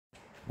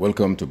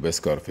Welcome to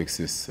Best Car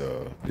Fixes.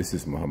 This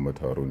is Muhammad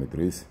Harun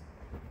Idris,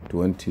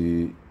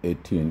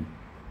 2018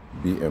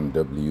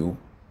 BMW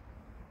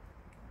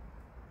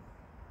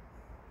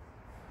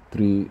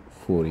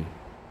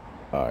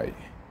 340i.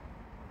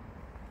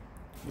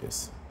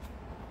 Yes,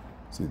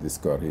 see this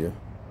car here?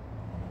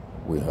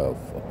 We have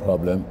a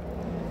problem.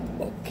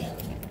 Okay,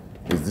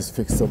 is this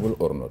fixable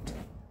or not?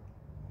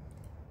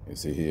 You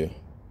see here,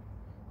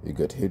 it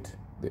got hit.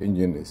 The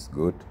engine is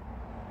good,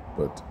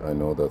 but I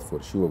know that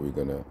for sure we're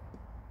gonna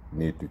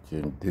need to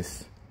change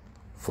this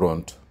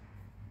front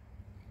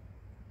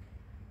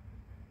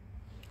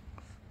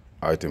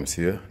items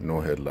here.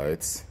 No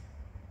headlights,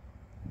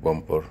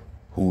 bumper,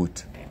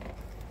 hood,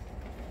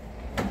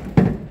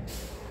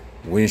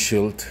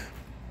 windshield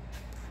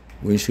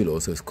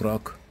also is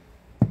cracked.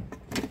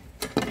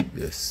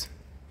 Yes,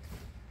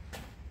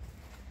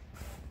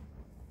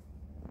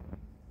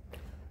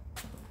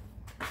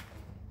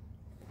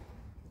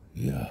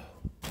 yeah.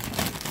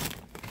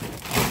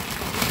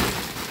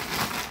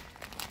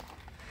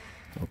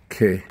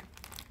 Okay,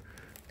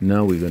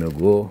 now we're gonna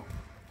go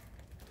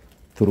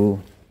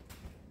through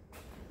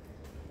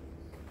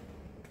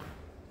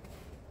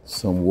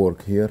some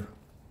work here.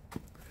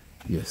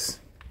 Yes,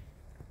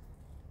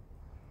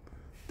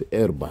 the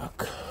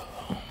airbag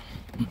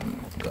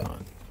is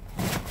gone.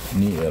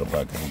 Knee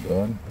airbag is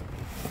gone.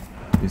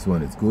 This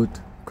one is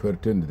good.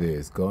 Curtain there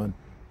is gone.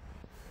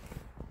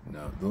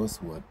 Now those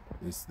what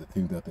is the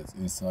thing that is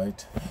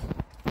inside.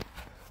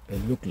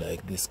 It look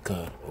like this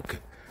car. Okay,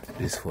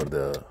 this for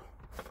the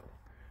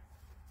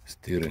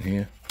steering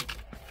here.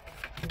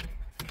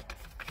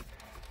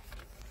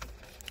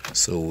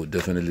 So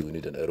definitely we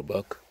need an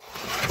airbag.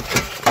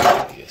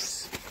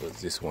 Yes,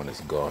 because this one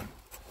is gone.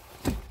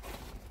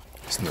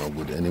 It's not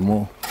good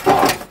anymore.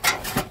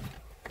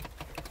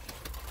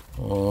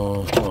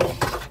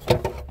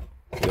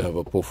 They have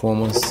a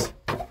performance.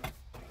 I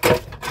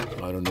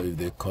don't know if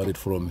they cut it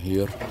from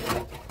here.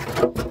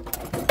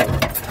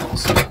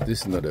 So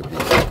this is not a big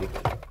deal.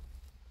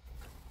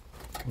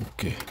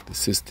 Okay, the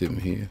system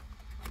here,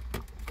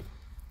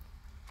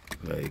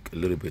 like a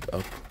little bit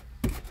up.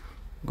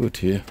 Good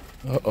here.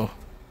 I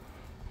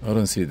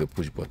don't see the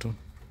push button.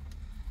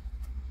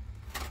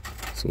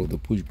 So the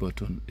push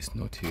button is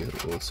not here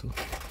also.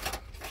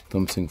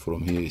 Something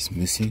from here is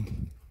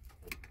missing.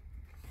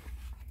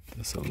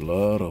 There's a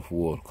lot of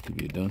work to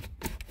be done.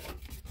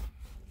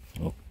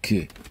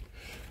 Okay,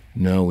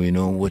 now we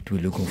know what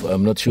we're looking for.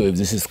 I'm not sure if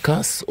this is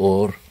cast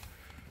or...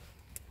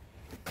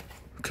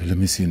 Okay, let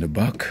me see in the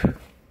back.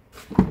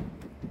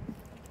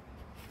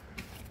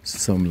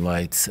 Some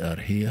lights are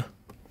here.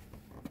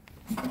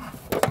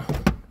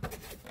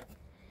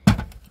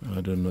 I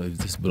don't know if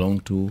this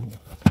belongs to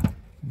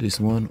this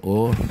one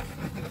or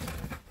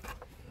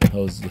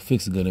how's the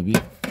fix gonna be.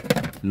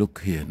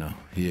 Look here now.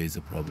 Here is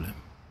a problem.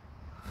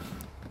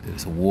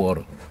 There's a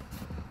water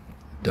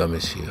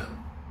damage here.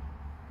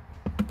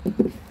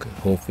 Okay,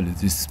 hopefully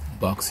this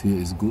box here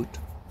is good.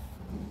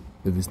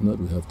 If it's not,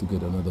 we have to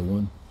get another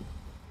one.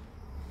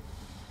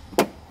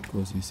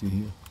 Because you see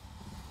here,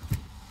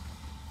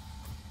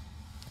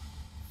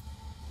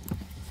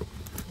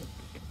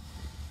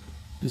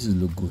 this is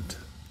look good.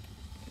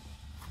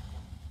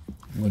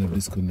 I'm gonna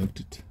disconnect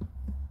it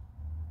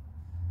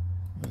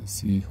and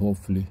see.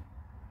 Hopefully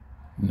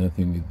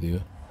nothing is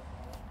there.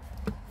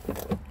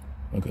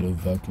 I gotta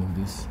vacuum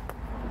this.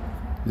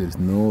 There's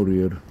no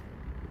rear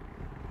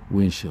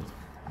windshield.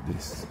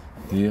 This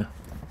here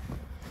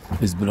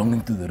is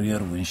belonging to the rear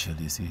windshield.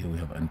 You see here we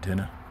have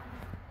antenna.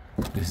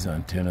 This is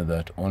antenna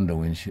that on the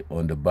windshield,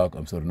 on the back,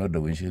 I'm sorry, not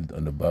the windshield,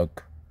 on the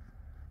back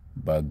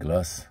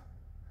glass,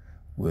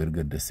 where you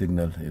get the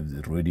signal, if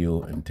the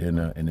radio,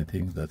 antenna,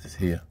 anything that is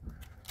here.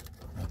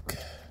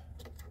 Okay.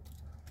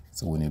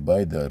 So when you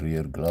buy the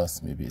rear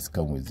glass, maybe it's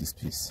come with this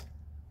piece.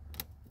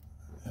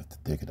 You have to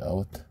take it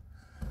out.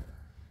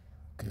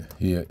 Okay,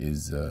 here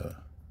is a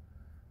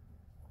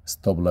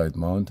stop light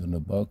mount on the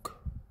back.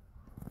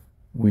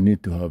 We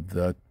need to have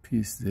that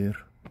piece there.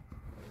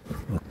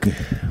 Okay.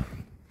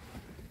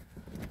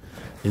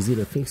 Is it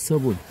a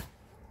fixable?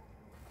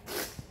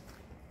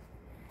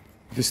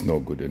 This is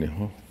no good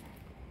anyhow.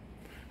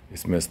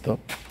 It's messed up.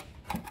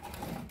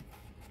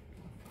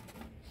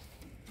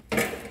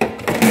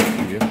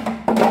 Here.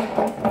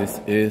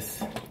 This is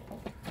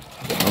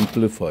the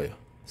amplifier.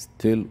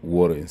 Still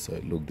water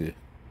inside. Look there.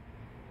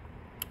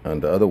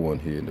 And the other one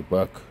here in the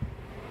back,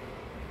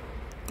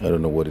 I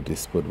don't know what it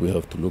is, but we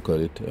have to look at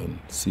it and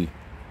see.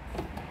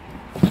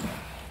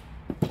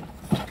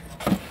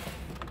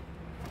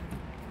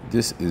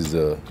 This is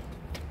the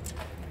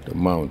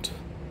mount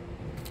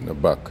in the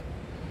back.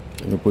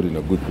 Let me put it in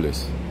a good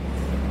place.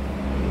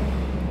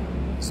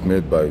 It's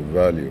made by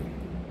Value,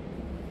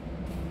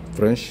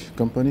 French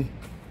company.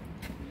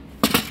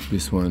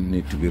 This one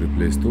needs to be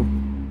replaced too.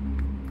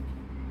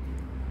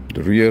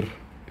 The rear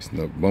is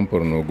not,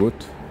 bumper no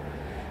good.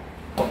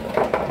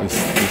 This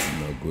is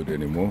not good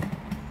anymore.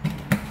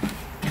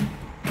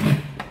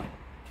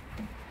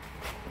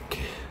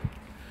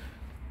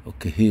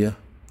 Okay, here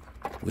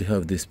we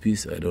have this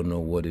piece. I don't know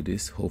what it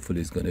is.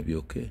 Hopefully it's gonna be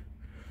okay.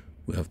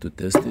 We have to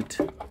test it.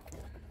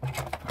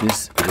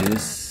 This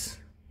is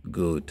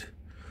good.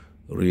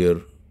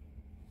 Rear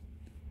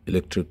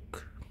electric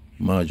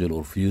module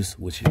or fuse,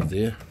 which is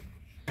there.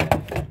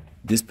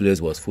 This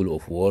place was full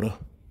of water,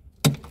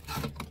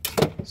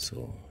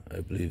 so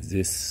I believe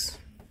this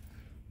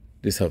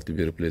have to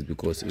be replaced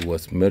because it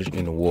was merged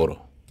in water.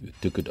 We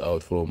took it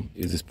out from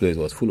this place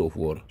was full of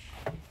water.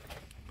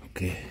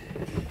 Okay,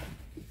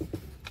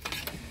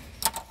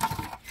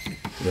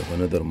 we have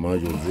another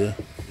module there.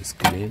 It's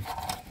clean.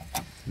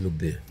 Look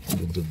there.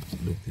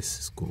 Look this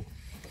screw.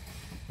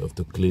 You have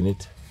to clean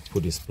it.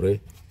 Put the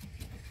spray.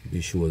 Be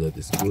sure that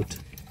it's good.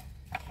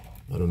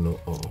 I don't know.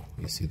 Oh,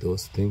 you see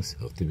those things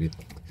have to be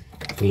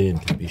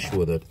cleaned to be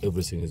sure that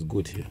everything is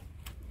good here.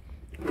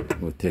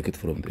 We'll take it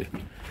from there.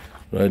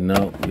 Right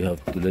now we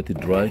have to let it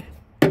dry.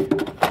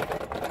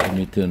 Let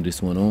me turn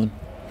this one on.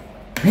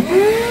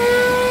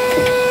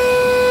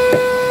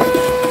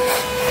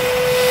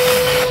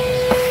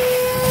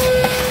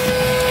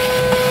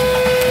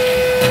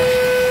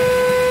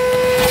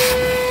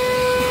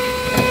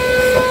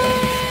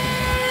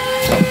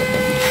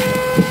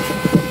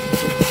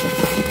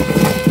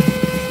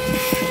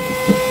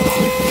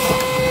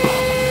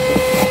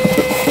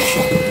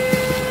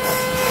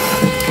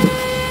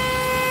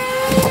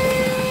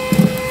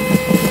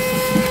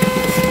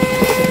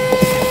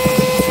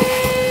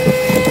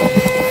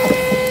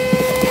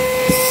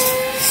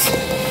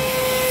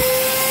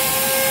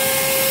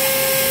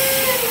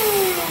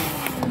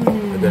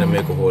 Gonna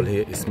make a hole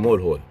here, a small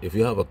hole. If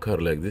you have a car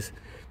like this,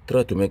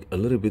 try to make a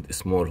little bit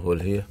small hole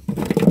here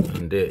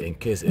and there in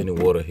case any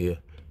water here.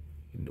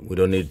 We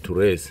don't need to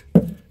raise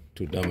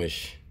to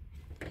damage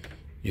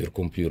your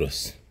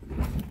computers.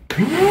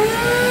 Right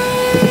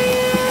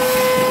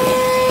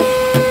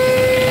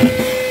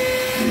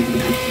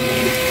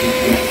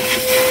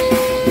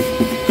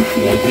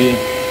here,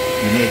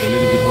 you make a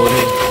little bit hole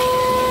here,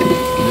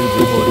 a little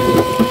bit hole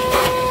here.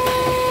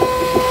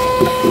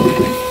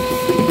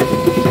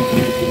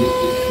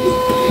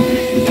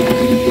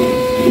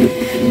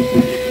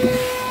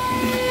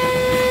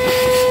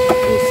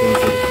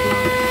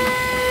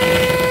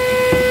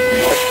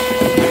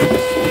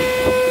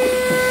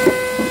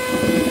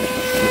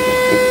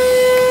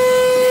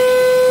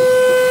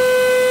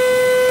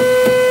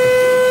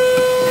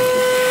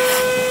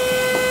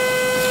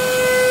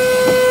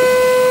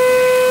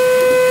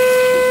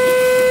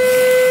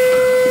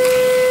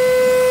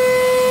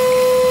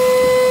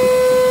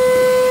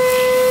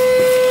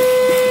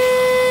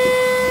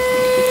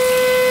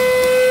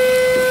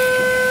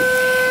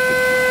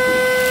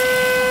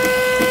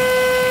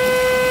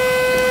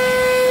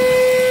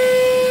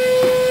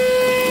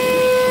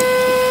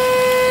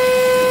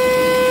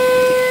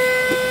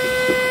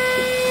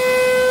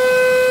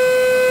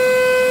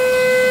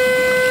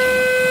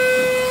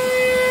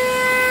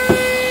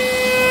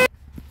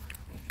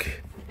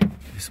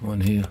 One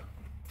here.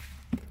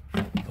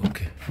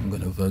 Okay, I'm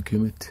gonna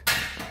vacuum it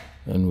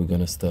and we're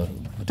gonna start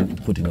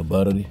putting a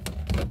battery.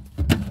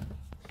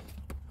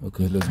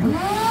 Okay, let's go.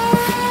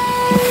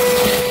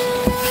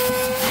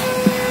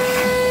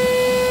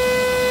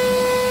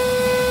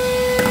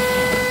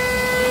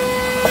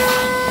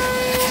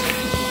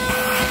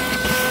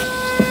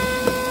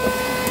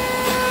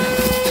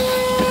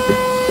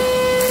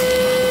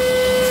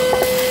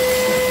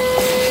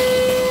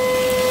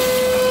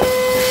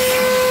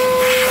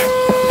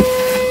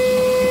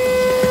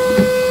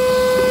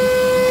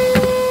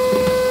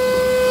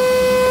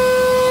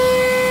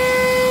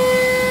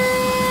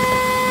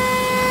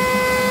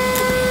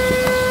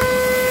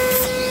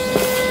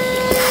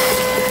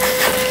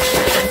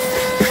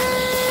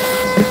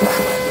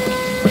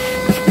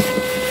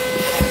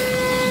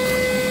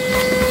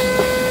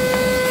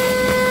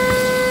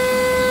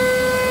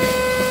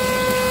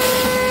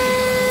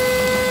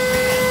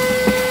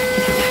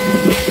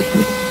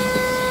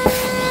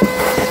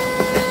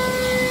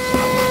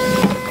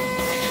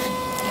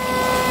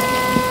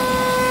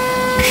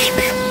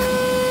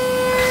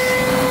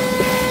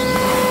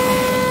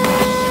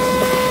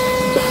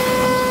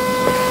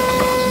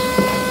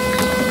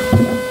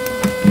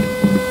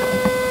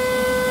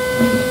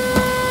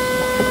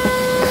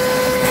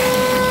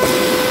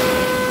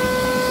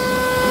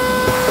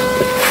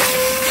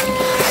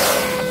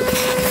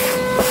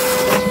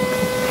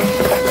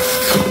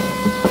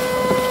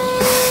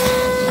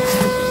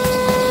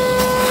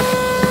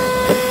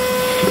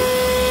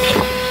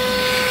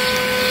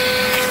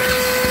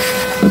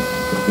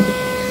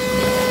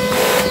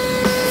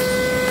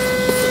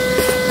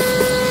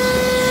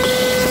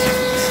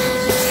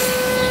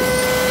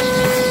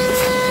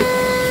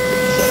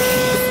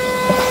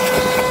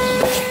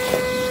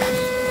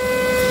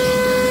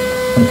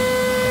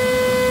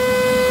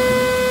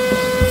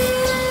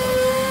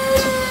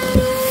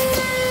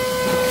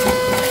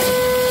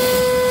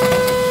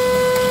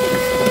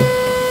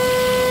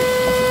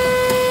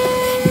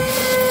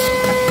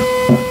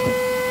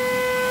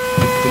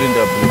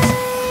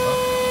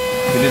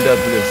 That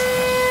place.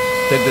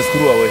 Take the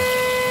screw away.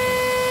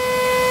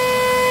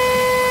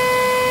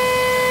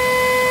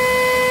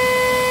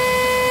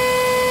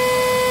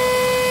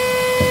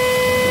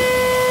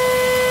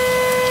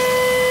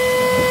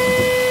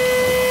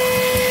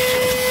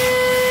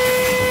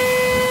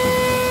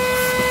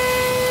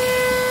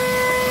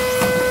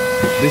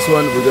 this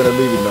one we're gonna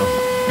leave it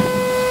now.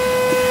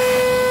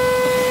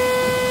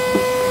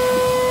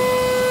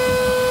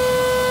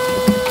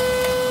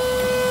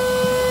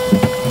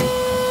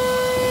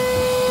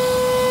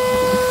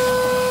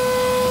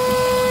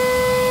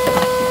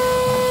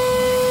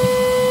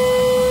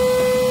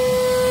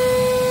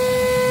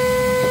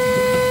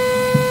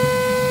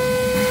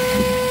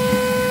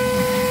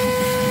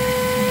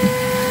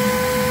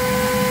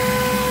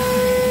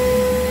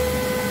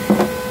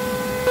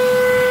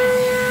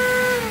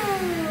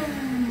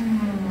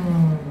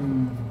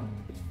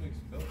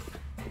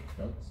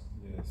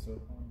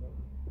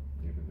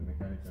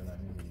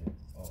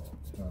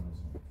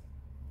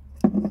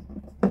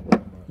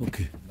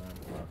 Okay.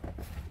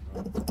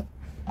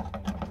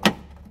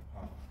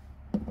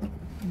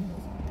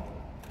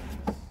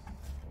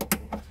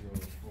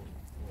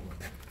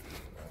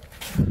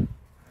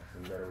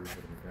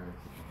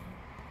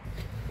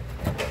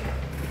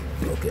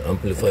 Okay,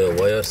 amplifier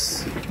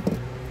wires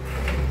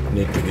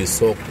need to be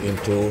soaked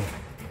into,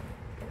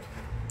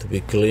 to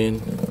be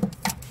cleaned.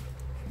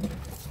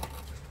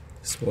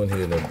 This one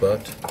here in the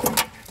butt.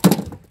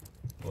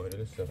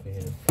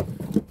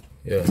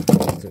 Yeah,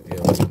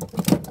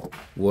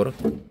 water,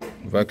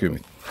 vacuum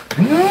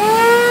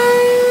it.